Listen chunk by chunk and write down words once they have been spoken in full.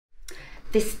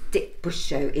This Dick Bush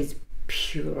show is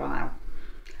puerile.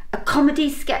 A comedy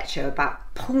sketch show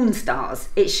about porn stars,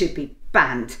 it should be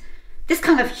banned. This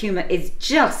kind of humour is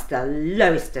just the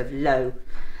lowest of low.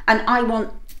 And I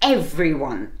want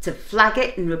everyone to flag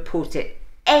it and report it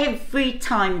every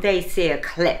time they see a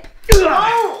clip.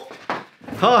 Oh!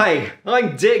 Hi,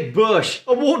 I'm Dick Bush,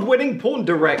 award-winning porn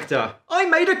director. I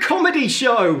made a comedy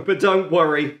show, but don't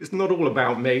worry, it's not all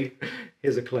about me.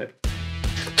 Here's a clip.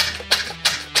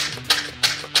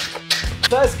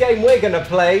 First game we're gonna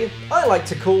play, I like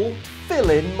to call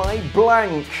Fill in My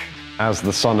Blank. As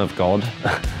the son of God,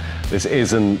 this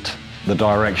isn't the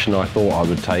direction I thought I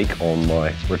would take on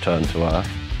my return to Earth.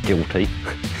 Guilty.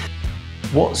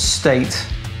 What state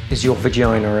is your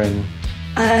vagina in?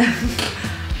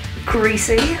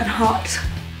 Greasy and hot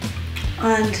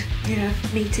and, you know,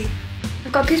 meaty.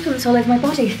 I've got goosebumps all over my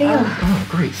body, feel. Oh,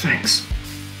 great, thanks.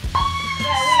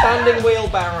 Standing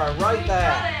wheelbarrow, right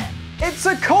there. It's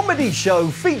a comedy show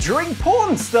featuring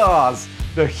porn stars.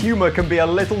 The humour can be a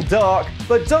little dark,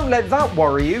 but don't let that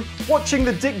worry you. Watching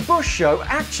the Dick Bush show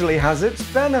actually has its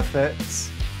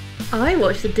benefits. I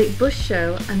watched the Dick Bush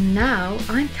show and now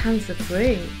I'm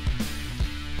cancer-free.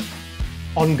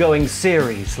 Ongoing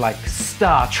series like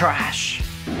Star Trash.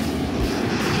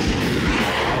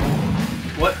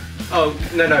 What? Oh,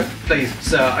 no, please,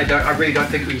 sir, I really don't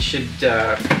think we should,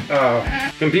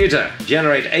 Computer,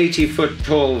 generate 80-foot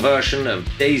tall version of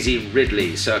Daisy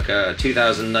Ridley circa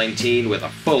 2019 with a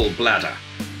full bladder.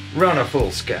 Run a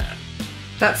full scan.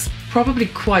 That's probably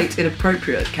quite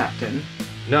inappropriate, Captain.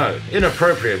 No,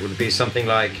 inappropriate would be something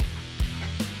like...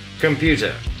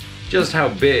 Computer, just how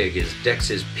big is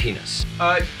Dex's penis?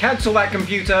 Cancel that,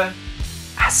 computer.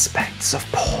 Aspects of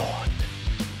porn.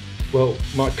 Well,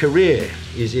 my career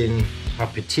is in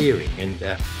puppeteering, and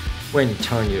when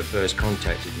Tanya first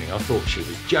contacted me, I thought she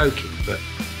was joking, but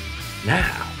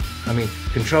now, I mean,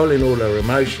 controlling all her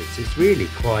emotions is really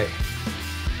quite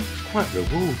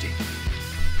rewarding.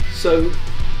 So,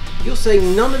 you're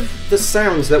saying none of the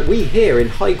sounds that we hear in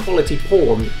high-quality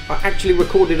porn are actually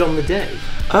recorded on the day?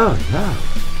 Oh, no.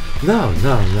 No.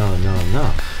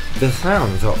 The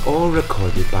sounds are all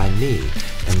recorded by me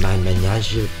and my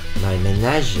menagerie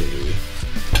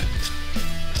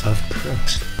of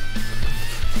pros.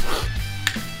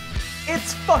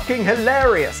 It's fucking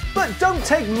hilarious, but don't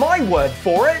take my word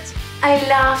for it. I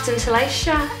laughed until I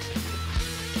shat.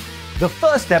 The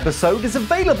first episode is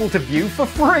available to view for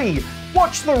free.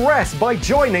 Watch the rest by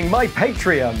joining my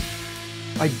Patreon.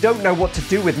 I don't know what to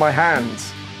do with my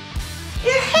hands.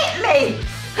 You hit me!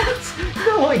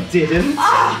 No, I didn't.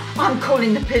 I'm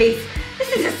calling the police.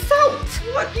 This is assault.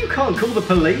 What? You can't call the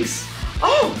police?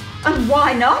 Oh, and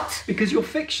why not? Because you're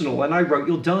fictional and I wrote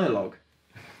your dialogue.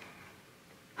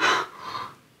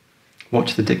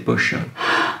 Watch the Dick Bush show.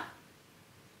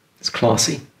 It's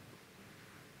classy.